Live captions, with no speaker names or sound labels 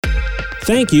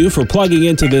Thank you for plugging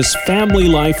into this Family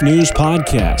Life News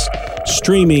podcast,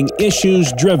 streaming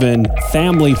issues-driven,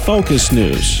 family-focused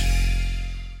news.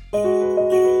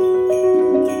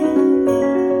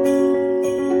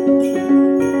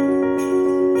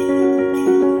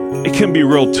 It can be a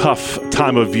real tough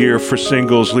time of year for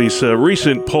singles, Lisa. A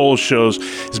recent poll shows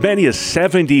as many as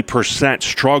 70%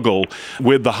 struggle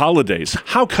with the holidays.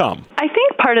 How come? I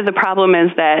think part of the problem is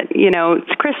that,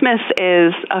 Christmas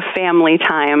is a family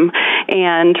time.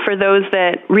 And for those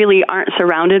that really aren't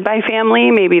surrounded by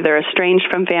family, maybe they're estranged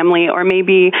from family, or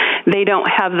maybe they don't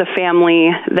have the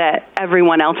family that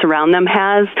everyone else around them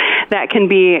has, that can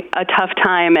be a tough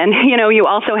time. And, you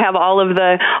also have all of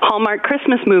the Hallmark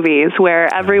Christmas movies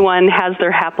where everyone has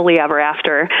their happily ever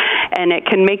after. And it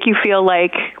can make you feel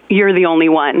like you're the only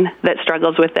one that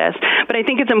struggles with this. But I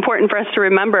think it's important for us to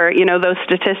remember, those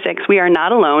statistics. We are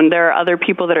not alone. There are other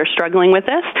people that are struggling with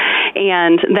this.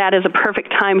 And that is a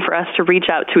perfect time for us to reach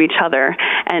out to each other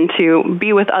and to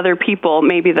be with other people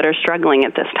maybe that are struggling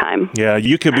at this time. Yeah,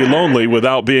 you can be lonely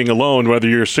without being alone, whether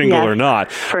you're single or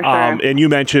not. For sure. And you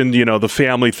mentioned, the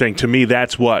family thing. To me,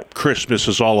 that's what Christmas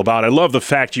is all about. I love the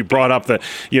fact you brought up that,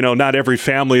 not every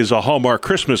family is a Hallmark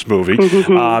Christmas movie.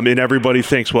 And everybody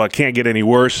thinks, well, it can't get any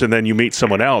worse. And then you meet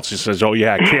someone else who says, oh,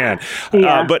 yeah, it can.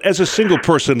 But as a single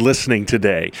person listening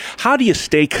today, how do you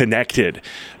stay connected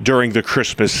during the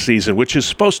Christmas season, which is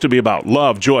supposed to be about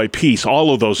love, joy, peace,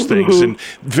 all of those things? And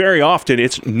very often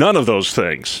it's none of those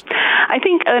things. I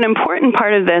think an important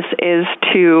part of this is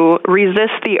to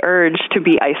resist the urge to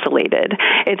be isolated.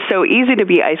 It's so easy to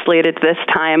be isolated this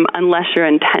time unless you're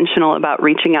intentional about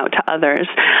reaching out to others.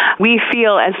 We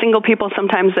feel as single people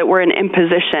sometimes that we're an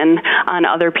imposition on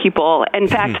other people. In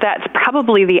fact, that's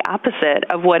probably the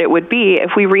opposite of what it would be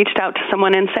if we reached out to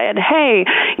someone and said, hey,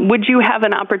 would you have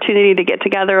an opportunity to get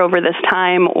together over this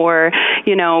time, or,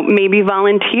 maybe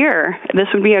volunteer? This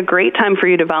would be a great time for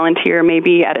you to volunteer,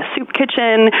 maybe at a soup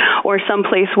kitchen or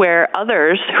someplace where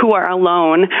others who are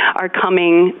alone are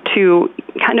coming to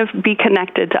kind of be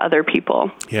connected to other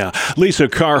people. Yeah. Lisa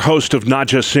Karr, host of Not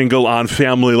Just Single on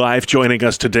Family Life, joining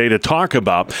us today to talk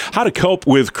about how to cope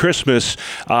with Christmas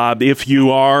if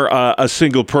you are a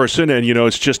single person and,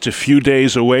 it's just a few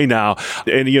days away now.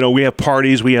 And, we have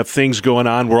parties, we have things going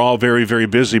on. We're all very, very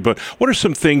busy. But what are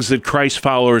some things that Christ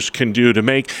followers can do to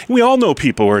make, we all know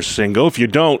people are single. If you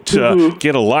don't,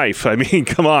 get a life. I mean,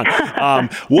 come on.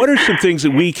 What are some things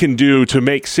that we can do to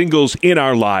make singles in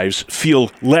our lives feel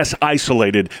less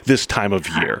isolated this time of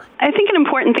year? I think an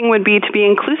important thing would be to be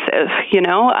inclusive.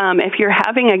 If you're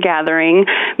having a gathering,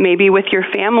 maybe with your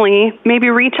family, maybe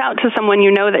reach out to someone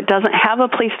that doesn't have a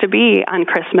place to be on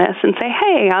Christmas and say,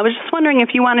 hey, I was just wondering if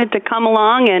you wanted to come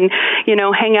along and,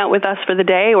 hang out with us for the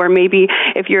day. Or maybe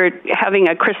if you're having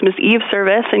a Christmas Eve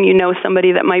service and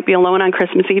somebody that might be alone on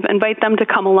Christmas Eve, invite them to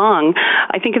come along.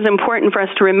 I think it's important for us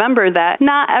to remember that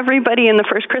not everybody in the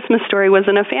first Christmas story was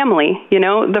in a family.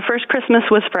 The first Christmas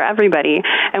was for everybody,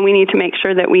 and we need to make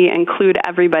sure that we include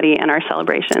everybody in our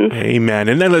celebrations. Amen.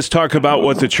 And then let's talk about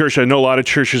what the church, I know a lot of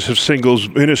churches have singles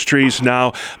ministries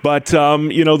now, but,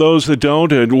 those that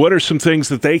don't, and what are some things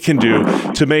that they can do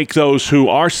to make those who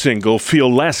are single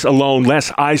feel less alone,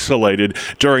 less isolated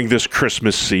during this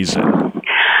Christmas season?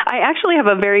 I actually have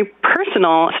a very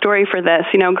personal story for this.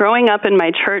 Growing up in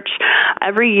my church,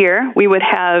 every year we would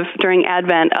have, during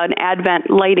Advent, an Advent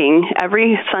lighting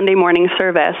every Sunday morning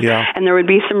service. Yeah. And there would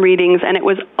be some readings, and it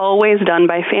was always done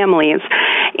by families.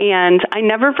 And I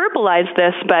never verbalized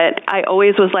this, but I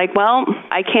always was like, well,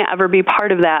 I can't ever be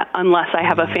part of that unless I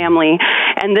have a family.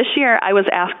 And this year I was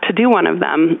asked to do one of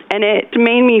them. And it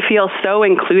made me feel so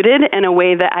included in a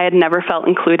way that I had never felt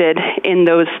included in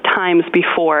those times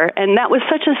before. And that was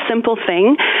such a simple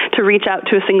thing to reach out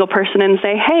to a single person and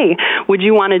say, hey, would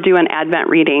you want to do an Advent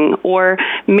reading, or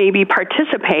maybe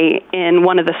participate in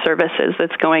one of the services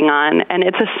that's going on? And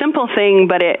it's a simple thing,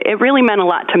 but it really meant a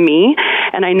lot to me,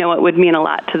 and I know it would mean a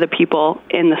lot to the people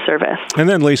in the service. And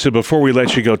then, Lisa, before we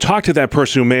let you go, talk to that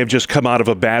person who may have just come out of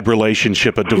a bad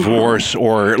relationship, a divorce,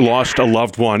 or lost a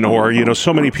loved one, or,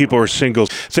 so many people are singles.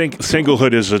 Think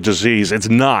singlehood is a disease. It's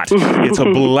not. It's a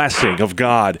blessing of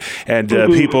God. And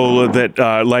people that,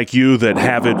 like you, that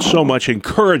have it, so much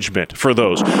encouragement for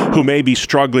those who may be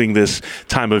struggling this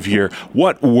time of year.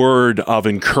 What word of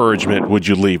encouragement would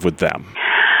you leave with them?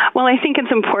 Well, I think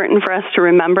it's important for us to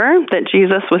remember that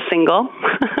Jesus was single,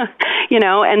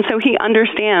 and so he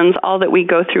understands all that we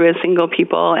go through as single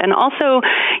people. And also,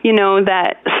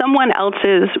 that someone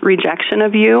else's rejection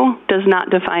of you does not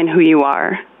define who you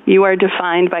are. You are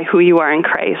defined by who you are in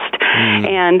Christ.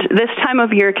 And this time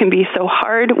of year can be so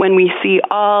hard when we see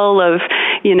all of,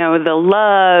 the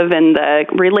love and the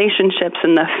relationships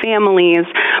and the families,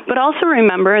 but also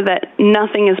remember that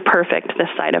nothing is perfect this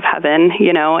side of heaven,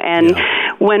 and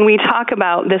when we talk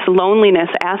about this loneliness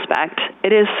aspect,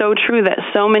 it is so true that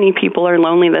so many people are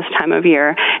lonely this time of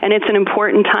year, and it's an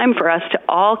important time for us to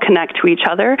all connect to each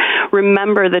other,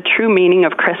 remember the true meaning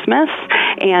of Christmas,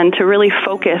 and to really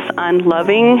focus on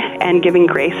loving and giving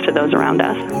grace to those around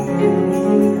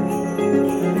us.